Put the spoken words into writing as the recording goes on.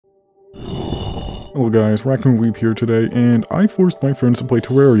Hello guys, Raccoon Weep here today, and I forced my friends to play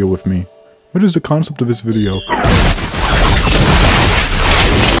Terraria with me. What is the concept of this video?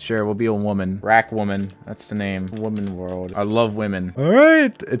 Sure, we'll be a woman. Rack woman. That's the name. Woman world. I love women.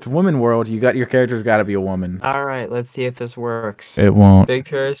 Alright, it's woman world. Your character's gotta be a woman. Alright, let's see if this works. It won't. Big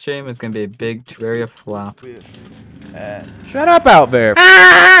Terraria stream is gonna be a big Terraria flop. Shut up out there.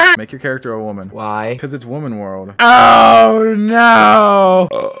 Make your character a woman. Why? Because it's woman world. Oh no!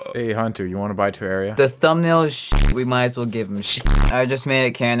 Hey Hunter, you wanna buy Terraria? The thumbnail is shit. We might as well give him shit. I just made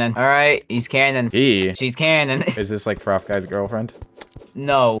it canon. Alright, he's canon. She's canon. Is this like Froth guy's girlfriend?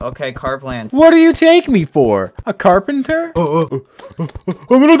 No. Okay, carve land. What do you take me for? A carpenter? I'm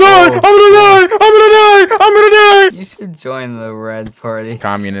gonna die! I'm gonna die! I'm gonna die! I'm gonna die! You should join the red party.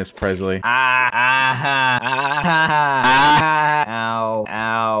 Communist Presley. Ow.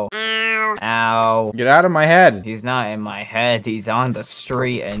 Ow. Ow. Get out of my head. He's not in my head. He's on the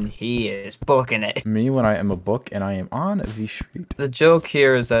street and he is booking it. Me when I am a book and I am on the street. The joke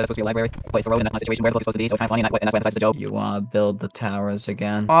here is that it's supposed to be a library. Place a road in that situation where the book is supposed to be, so it's kind of funny, and that's why the joke. You wanna build the towers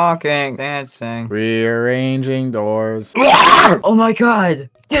again. Walking, dancing. Rearranging doors. Oh my god!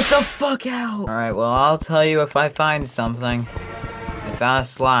 Get the fuck out! Alright, well, I'll tell you if I find something. I found a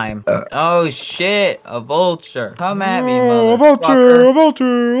slime. Oh shit! A vulture. Come at me, Oh, motherfucker. a vulture! A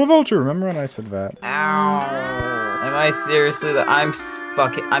vulture! A vulture! Remember when I said that? Ow. Am I seriously I'm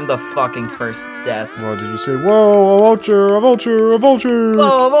the fucking first death. Well, did you say, whoa, a vulture, a vulture, a vulture?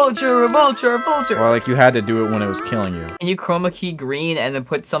 Whoa, a vulture, a vulture, a vulture! Well, like you had to do it when it was killing you. Can you chroma key green and then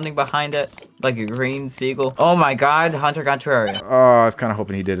put something behind it? Like a green seagull? Oh my god, Hunter got Terraria. Oh, I was kind of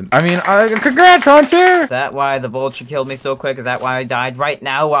hoping he didn't. I mean, congrats, Hunter! Is that why the vulture killed me so quick? Is that why I died right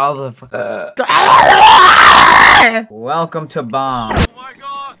now while the... Welcome to Bomb. Oh my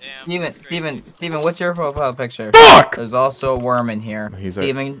god! Steven, what's your profile picture? Fuck! There's also a worm in here. He's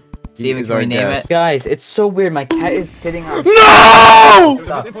Steven, he's can our we name guest. it? Guys, it's so weird. My cat is sitting on... No!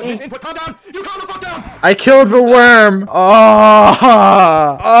 Stop. I killed the worm! Oh!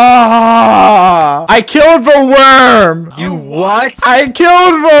 I killed the worm! You what? I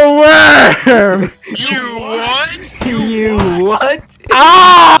killed the worm! You what? You what?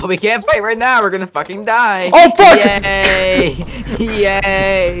 Ah! We can't fight right now. We're gonna fucking die. Oh, fuck! Yay!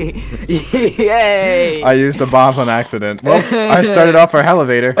 Yay! Yay! I used a bomb on accident. Well, I started off our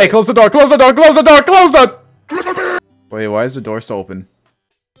elevator. Hey, close the door, close the door, close the door, close the... Wait, why is the door still open?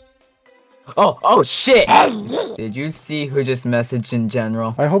 Oh shit! Did you see who just messaged in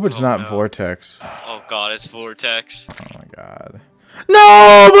general? I hope it's Oh, not no. Vortex. Oh god, it's Vortex. Oh my god.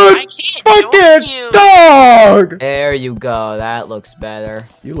 No, but I can't fuck join it, you. dog! There you go. That looks better.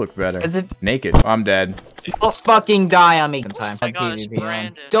 You look better. Is it? Naked. I'm dead. Don't fucking die on me. Sometime. Oh my god, it's PvP on.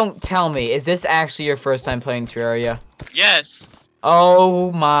 Brandon. Don't tell me. Is this actually your first time playing Terraria? Yes.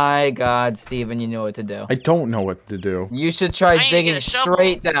 Oh my god, Steven, you know what to do. I don't know what to do. You should try I need to digging get a shovel.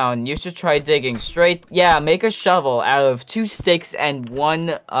 straight down. You should try digging straight. Yeah, make a shovel out of 2 sticks and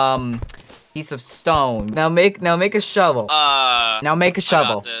 1 piece of stone. Now make a shovel. Now make a I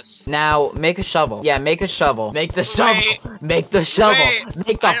shovel. got this. Now make a shovel. Yeah, make a shovel. Make the shovel. Wait. Make the shovel. Wait.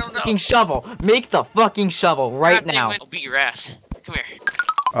 Make the I don't know. fucking shovel. Make the fucking shovel right Crafting now. win- I'll beat your ass. Come here.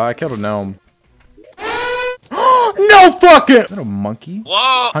 I killed a gnome. No fucking! Is that a monkey?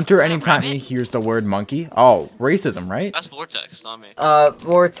 Whoa! Hunter, Is that a anytime he rabbit? hears the word monkey. Oh, racism, right? That's Vortex, not me.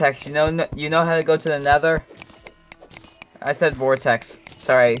 Vortex, you know how to go to the nether? I said Vortex.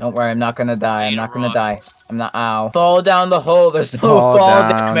 Sorry. Don't worry, I'm not gonna die. I'm Made a not gonna rock. die. I'm not. Ow. Fall down the hole. There's no Fall fall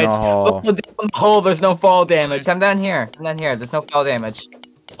down damage. the hole. Fall down the hole. There's no fall damage. Come down here. Come down here. There's no fall damage.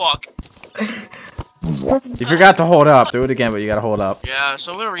 Fuck. You forgot to hold up. Do it again, but you gotta hold up. Yeah,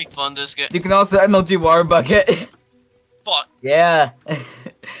 so I'm gonna refund this game. You can also MLG water bucket. Fuck. Yeah.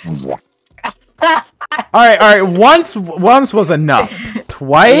 Alright, once was enough.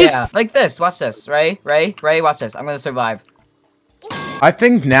 Twice? Yeah. Like this. Watch this. Ray, watch this. I'm gonna survive. I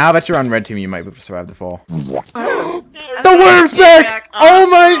think now that you're on red team, you might survive the fall. The worm's back! Oh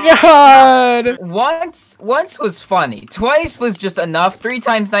my god! Once was funny. Twice was just enough. 3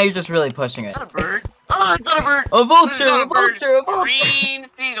 times now you're just really pushing it. Not a bird. Oh, it's not a bird. A This is vulture, not a vulture, a vulture. Green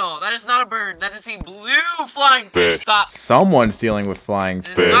seagull. That is not a bird. That is a blue flying fish. Stop. Someone's dealing with flying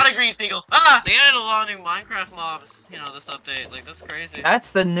This fish. is not a green seagull. Ah! They added a lot of new Minecraft mobs. You know, this update. Like, that's crazy.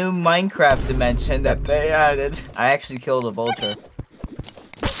 That's the new Minecraft dimension that they added. I actually killed a vulture.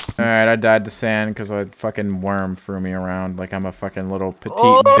 Alright, I died to sand because a fucking worm threw me around like I'm a fucking little petite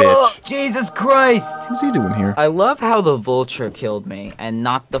bitch. Jesus Christ! What's he doing here? I love how the vulture killed me and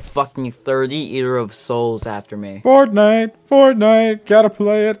not the fucking 30 Eater of Souls after me. Fortnite, gotta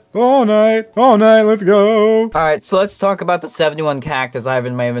play it all night, let's go. Alright, so let's talk about the 71 cactus I have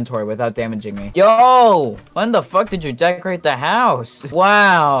in my inventory without damaging me. Yo! When the fuck did you decorate the house?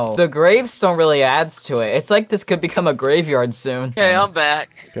 Wow. The gravestone really adds to it. It's like this could become a graveyard soon. Okay, I'm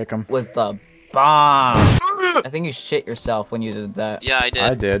back. Kick him. Was the bomb. I think you shit yourself when you did that. Yeah, I did.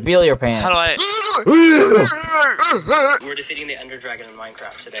 I did. Feel your pants. How do I? We're defeating the Ender Dragon in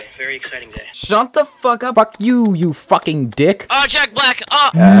Minecraft today. Very exciting day. Shut the fuck up. Fuck you, you fucking dick. Oh, Jack Black. Oh.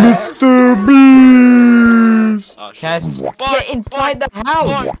 Mr. Beast! Oh, Can I shit. get inside the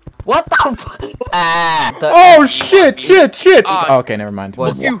house? What the fuck? Ah. Oh shit! Oh. Okay, never mind.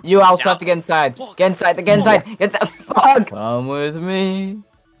 Was you also have to get inside. Get inside, get inside, get inside. Fuck! Come with me.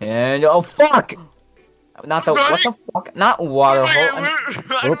 And oh fuck! Not the what the fuck? Not water hole.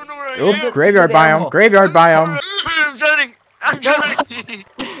 I don't know where I Oop, am. graveyard biome. Graveyard biome. I'm drowning. I'm drowning.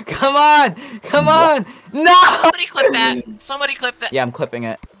 Come on! Come on! No! Somebody clip that. Somebody clip that. Yeah, I'm clipping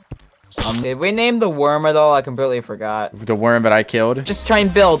it. Did we name the worm at all? I completely forgot. The worm that I killed. Just try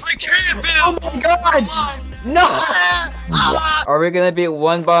and build. I can't build. Oh my god! No! Are we gonna beat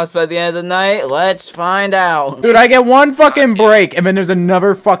one boss by the end of the night? Let's find out. Dude, I get one fucking break, and then there's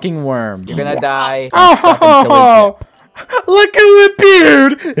another fucking worm. You're gonna die. Oh, look who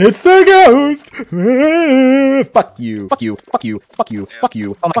appeared! It's the ghost! Fuck you. Fuck you. Fuck you. Fuck you. Fuck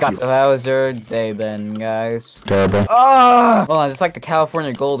you. Oh my god. So how was your day then, guys? Terrible. Oh! Hold on, it's like the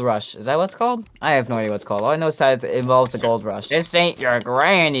California Gold Rush. Is that what it's called? I have no idea what it's called. All I know is that it involves the Gold Rush. This ain't your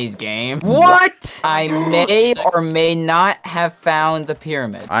granny's game. What? I may or may not have found the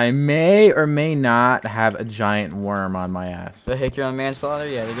pyramid. I may or may not have a giant worm on my ass. The hick your own manslaughter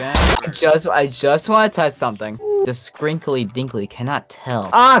yet again. I just want to test something. The Scrinkly Dinkly cannot tell.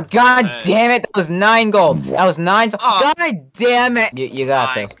 Ah, god damn it! That was 9 gold. That was 9. God damn it! You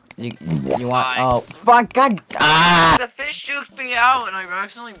got this. You want? Oh fuck! God! Ah! The fish juked me out, and I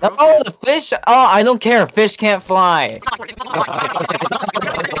accidentally broke Oh, it. the fish! Oh, I don't care. Fish can't fly.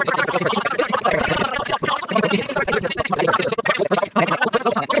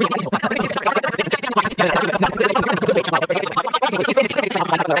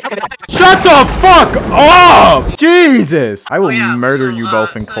 Shut the fuck up! Jesus! I will yeah, murder so, you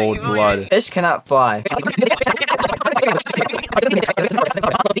both in so cold you- blood. Fish cannot fly.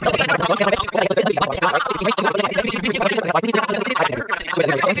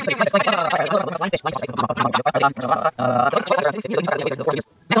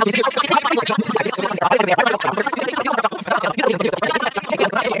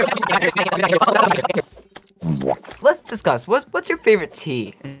 Let's discuss. What's your favorite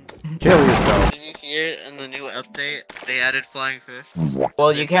tea? Kill yourself. Did you hear in the new update they added flying fish?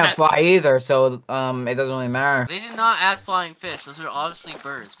 Well, you can't fly either, so it doesn't really matter. They did not add flying fish. Those are obviously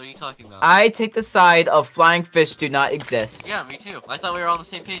birds. What are you talking about? I take the side of flying fish do not exist. Yeah, me too. I thought we were on the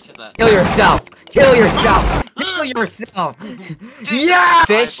same page with that. Kill yourself! Kill yourself! Kill yourself! Yeah!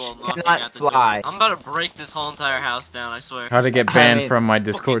 Fish Eyeball knocking cannot at the door. fly. I'm about to break this whole entire house down, I swear. How to get I banned mean- from my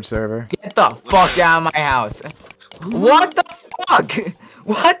Discord server. Get the fuck out of my house! What the fuck?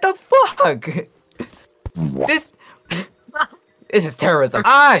 What the fuck? This is terrorism.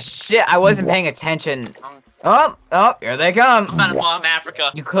 Ah shit! I wasn't paying attention. Oh, here they come. I'm trying to bomb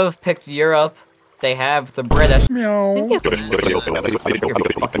Africa. You could have picked Europe. They have the British. Meow.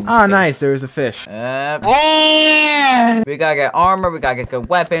 Ah, nice. There was a fish. We gotta get armor, we gotta get good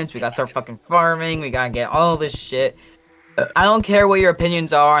weapons, we gotta start fucking farming, we gotta get all this shit. I don't care what your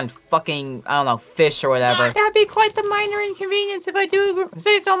opinions are on fucking, I don't know, fish or whatever. That'd be quite the minor inconvenience if I do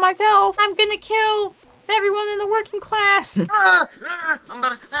say so myself. I'm gonna kill everyone in the working class. I'm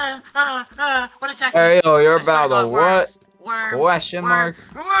about to. What attack? Hey yo, you're I swear about to to God, what? Worms. Question mark?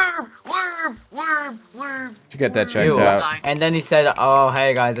 Worm. You get that checked Ew. out And then he said, oh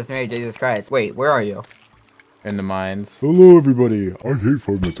hey guys, it's me, Jesus Christ. Wait, where are you? in the mines. Hello, everybody. I hate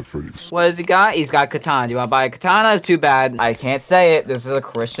Five Nights at Freddy's. What has he got? He's got katana. Do you want to buy a katana? Too bad. I can't say it. This is a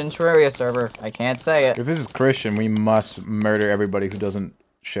Christian Terraria server. I can't say it. If this is Christian, we must murder everybody who doesn't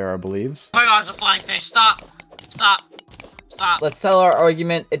share our beliefs. Oh my god, it's a flying fish. Stop. Stop. Stop. Let's sell our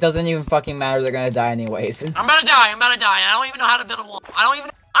argument. It doesn't even fucking matter. They're gonna die anyways. I'm about to die. I don't even know how to build a wall. I don't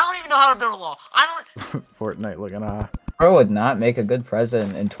even know how to build a wall. I don't. Fortnite looking Bro would not make a good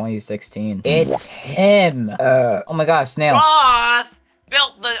president in 2016. It's him. Oh my god, snail. Froth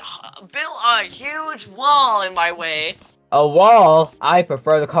built a huge wall in my way. A wall? I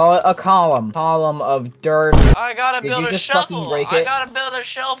prefer to call it a column. Column of dirt. I gotta build a shovel. I gotta build a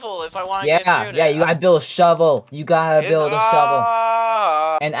shovel if I want to get through it. Yeah, you gotta build a shovel. You gotta build a shovel.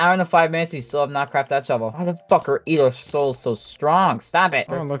 An hour and 5 minutes, you still have not crafted that shovel. How the fuck are Eater souls so strong? Stop it.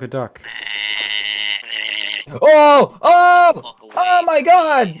 Oh, look, a duck. Oh! Oh! Oh my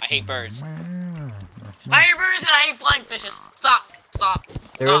god! I hate birds. I hate birds and I hate flying fishes. Stop. Stop.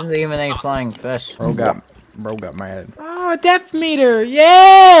 There isn't even a flying fish. Bro got mad. Oh, a death meter!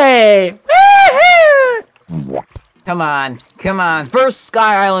 Yay! Come on, come on. First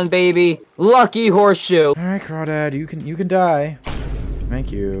Sky Island, baby. Lucky horseshoe. All right, Crawdad, you can die.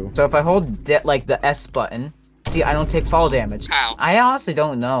 Thank you. So if I hold like the S button, see, I don't take fall damage. How? I honestly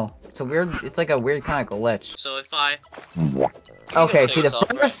don't know. It's a weird. It's like a weird kind of glitch. So if I... Okay, see, the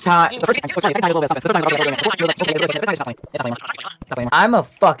first time. I'm a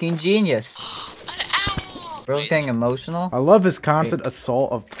fucking genius. Bro's getting emotional. I love his constant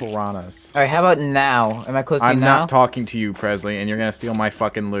assault of piranhas. Alright, how about now? Am I close to you I'm now? not talking to you, Presley, and you're gonna steal my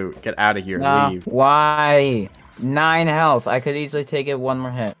fucking loot. Get out of here. No. Leave. Why? 9 health. I could easily take it one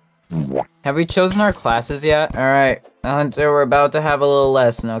more hit. Have we chosen our classes yet? Alright, Hunter, we're about to have a little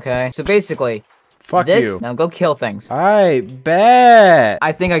lesson, okay? So basically, Fuck you. Now go kill things. I bet.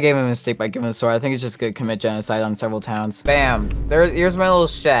 I think I gave him a mistake by giving the sword. I think it's just gonna commit genocide on several towns. Bam. Here's my little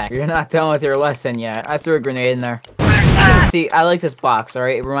shack. You're not done with your lesson yet. I threw a grenade in there. See, I like this box,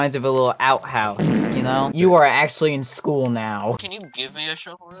 alright? It reminds me of a little outhouse, you know? You are actually in school now. Can you give me a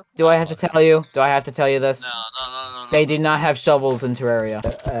shovel? Do I have to tell you? Do I have to tell you this? No. They do not have shovels in Terraria.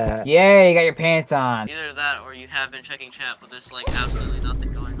 Yay, you got your pants on. Either that or you have been checking chat, but there's like absolutely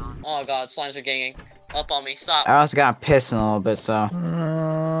nothing going on. Oh god, slimes are ganging up on me. Stop. I also got pissed in a little bit, so.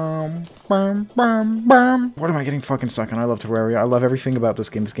 What am I getting fucking stuck on? I love Terraria. I love everything about this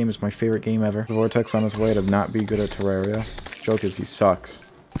game. This game is my favorite game ever. Vortex on his way to not be good at Terraria. Joke is he sucks.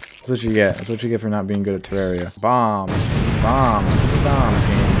 That's what you get. That's what you get for not being good at Terraria. Bombs. Bombs. Bombs,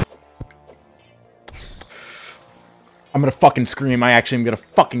 game. I'm gonna fucking scream. I actually am gonna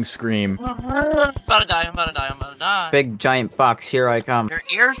fucking scream. I'm about to die. Big giant box, here I come. Your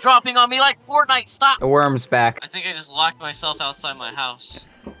ears dropping on me like Fortnite. Stop. The worm's back. I think I just locked myself outside my house.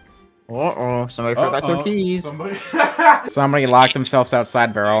 Uh-oh, somebody forgot their keys. Somebody locked themselves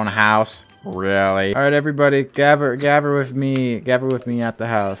outside their own house. Really? All right, everybody, gather with me. Gather with me at the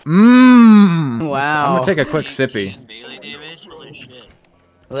house. Mmm. Wow. I'm gonna take a quick sippy. Daily damage? Holy shit.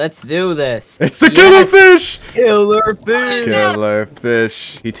 Let's do this. It's the killer fish! Killer fish! Killer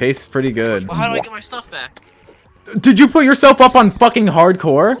fish. He tastes pretty good. Well, how do I get my stuff back? Did you put yourself up on fucking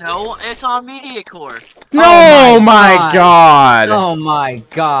hardcore? No, it's on media core. No, Oh my my god! Oh my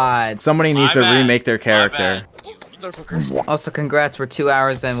god. Somebody needs My to bad. remake their character. My bad. Also, congrats, we're 2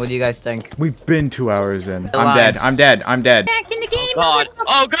 hours in. What do you guys think? We've been 2 hours in. I'm Alive. dead. I'm dead. I'm dead. Back in the game. God.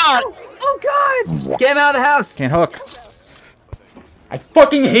 Oh god. Oh god. Get him out of the house! Can't hook. I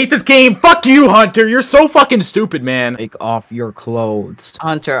fucking hate this game. Fuck you, Hunter. You're so fucking stupid, man. Take off your clothes.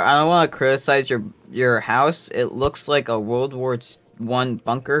 Hunter, I don't want to criticize your house. It looks like a World War I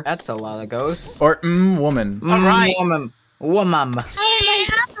bunker. That's a lot of ghosts. Or, woman. Alright. Woman. I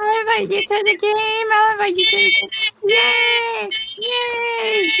invite you to the game. I invite you to the game.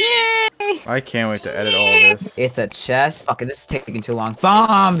 Yay! I can't wait to edit all this. It's a chest. Fuck it, this is taking too long.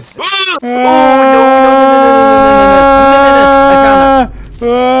 Bombs!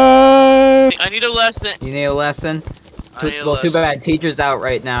 I need a lesson. You need a lesson? I need a Well, too lesson. bad. Teacher's out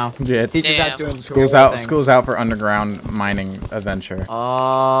right now. Yeah, Teacher's Damn. out doing school's career out. things. School's out for underground mining adventure.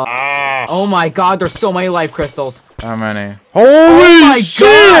 Oh my god, there's so many life crystals. How many? Holy my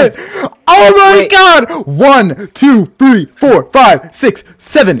shit! Oh my Wait. god! 1, 2, 3, 4, 5, 6,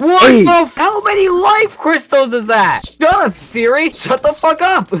 7, What 8. how many life crystals is that? Shut up, Siri! Shut the fuck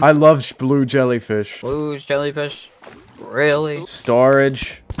up! I love blue jellyfish. Blue jellyfish? Really?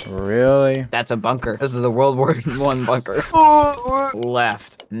 Storage? Really? That's a bunker. This is a World War I bunker.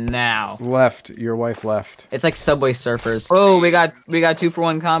 Left. Now. Left. Your wife left. It's like Subway Surfers. Oh, we got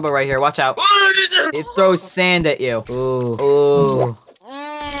 2-for-1 combo right here. Watch out. It throws sand at you. Ooh. Ooh.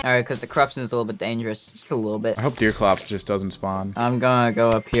 Alright, because the corruption is a little bit dangerous. Just a little bit. I hope Deerclops just doesn't spawn. I'm gonna go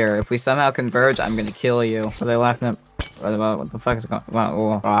up here. If we somehow converge, I'm gonna kill you. Are they laughing at... What the fuck is going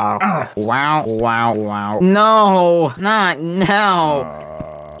on? Wow. No! Not now!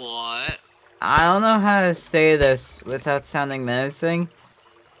 What? I don't know how to say this without sounding menacing.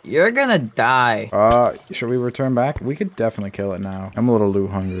 You're gonna die. Should we return back? We could definitely kill it now. I'm a little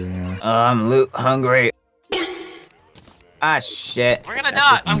loot hungry, yeah. I'm loot hungry. Ah, shit. We're gonna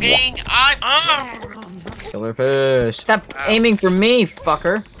die. I'm getting. Killer fish. Stop aiming for me,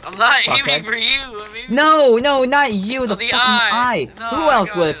 fucker. I'm not Fuckhead. aiming for you. I'm aiming No, not you. The the fucking eye. eye. No, Who I else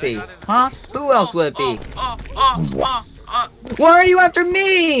got would it, it be? I got it. Huh? Who else would it be? Oh. Why are you after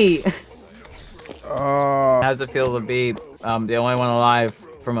me? Oh, How's it feel to be the only one alive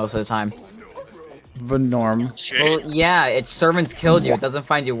for most of the time? the norm. Well, yeah, its servants killed you. It doesn't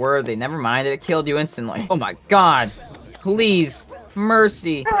find you worthy. Never mind, it killed you instantly. Oh my god. Please.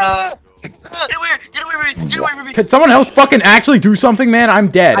 Mercy. Get away from me! Could someone else fucking actually do something, man? I'm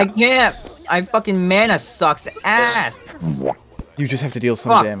dead. I can't. I fucking mana sucks ass. You just have to deal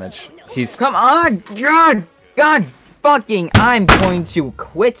some Fuck. damage. He's... Come on. God fucking. I'm going to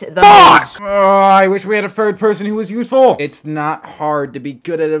quit the Fuck! match. Oh, I wish we had a third person who was useful. It's not hard to be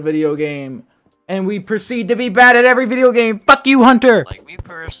good at a video game. And we proceed to be bad at every video game. Fuck you, Hunter. Like me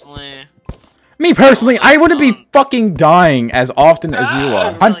personally. Me personally, I wouldn't be fucking dying as often as you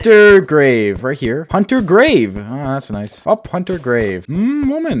are. Hunter Grave, right here. Hunter Grave. Oh, that's nice. Up, Hunter Grave.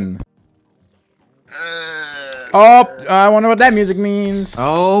 Woman. Oh, I wonder what that music means.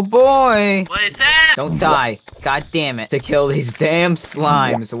 Oh boy. What is that? Don't die. God damn it. To kill these damn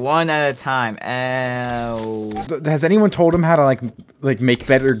slimes one at a time. Ow. Has anyone told him how to like make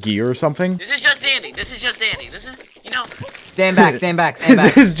better gear or something? This is just Andy. This is, you know. Stand back, stand back.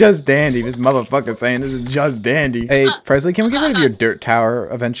 This is just dandy. This motherfucker saying this is just dandy. Hey, Presley, can we get rid of your dirt tower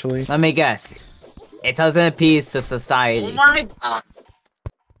eventually? Let me guess. It doesn't appease to society. Oh my god.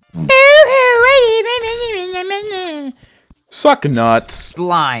 Suck nuts.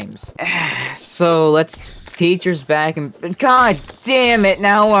 Slimes. So let's teachers back and god damn it,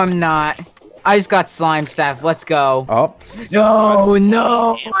 now I'm not. I just got slime staff. Let's go. Oh.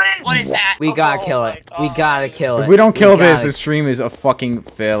 No. What is that? We gotta kill it. We gotta kill it. If we don't kill this, gotta- the stream is a fucking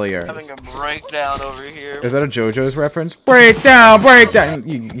failure. Having a breakdown over here. Is that a JoJo's reference? Breakdown, breakdown.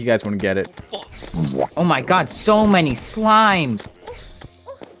 You guys want to get it? Oh my god, so many slimes.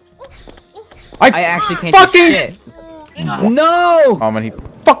 I actually can't do fucking- shit. No! Oh man, he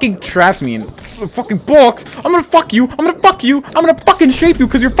fucking traps me in a fucking box. I'm gonna fuck you. I'm gonna fuck you. I'm gonna fucking shape you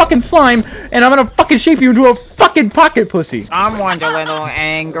because you're fucking slime, and I'm gonna fucking shape you into a fucking pocket pussy. I'm one a little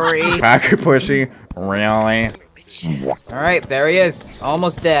angry. Pocket pussy? Really? Alright, there he is.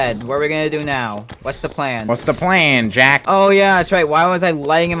 Almost dead. What are we gonna do now? What's the plan? What's the plan, Jack? Oh yeah, that's right. Why was I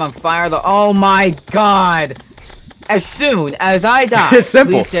lighting him on fire though? Oh my god! As soon as I die, It's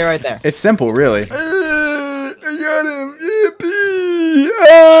simple. please stay right there. It's simple, really. I got him. Yippee!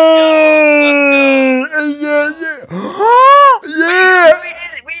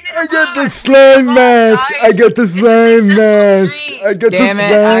 I got the slime mask. I got the slime mask. I got the Damn it,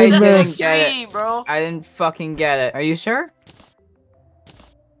 I slime didn't mask. get it. Stream, bro. I didn't fucking get it. Are you sure?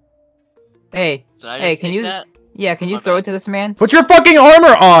 Hey, Did I hey, just can take you? that? Yeah, can you My throw bad. it to this man? Put your fucking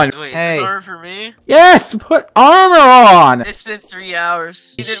armor on. Wait, is Hey. this order for me? Yes, put armor on. It's been 3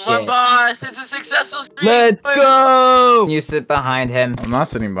 hours. You did Shit. one boss. It's a successful stream. Let's Wait, go! You sit behind him. I'm not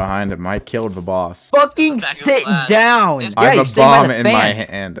sitting behind him. I killed the boss. Fucking Back in sit class. down. It's- Yeah, I you're have a sitting by bomb the in my fan.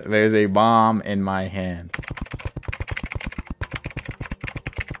 hand. There's a bomb in my hand.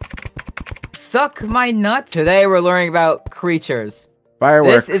 Suck my nuts. Today we're learning about creatures.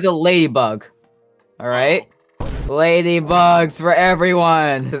 Firework. This is a ladybug. Alright? Ladybugs for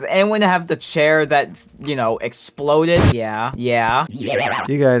everyone. Does anyone have the chair that, you know, exploded? Yeah.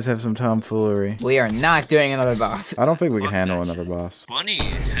 You guys have some tomfoolery. We are not doing another boss. I don't think we can Fuck handle that another boss. Bunny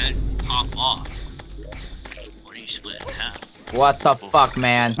head pop off. Bunny split in half. What the fuck,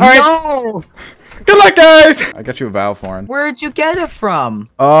 man? All right. No! Good luck, guys! I got you a Valthorn. Where'd you get it from?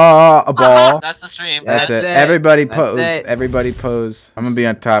 A ball. That's the stream. That's That's it. it. Everybody That's pose. it. Everybody pose. I'm gonna be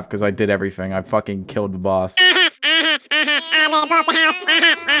on top because I did everything. I fucking killed the boss.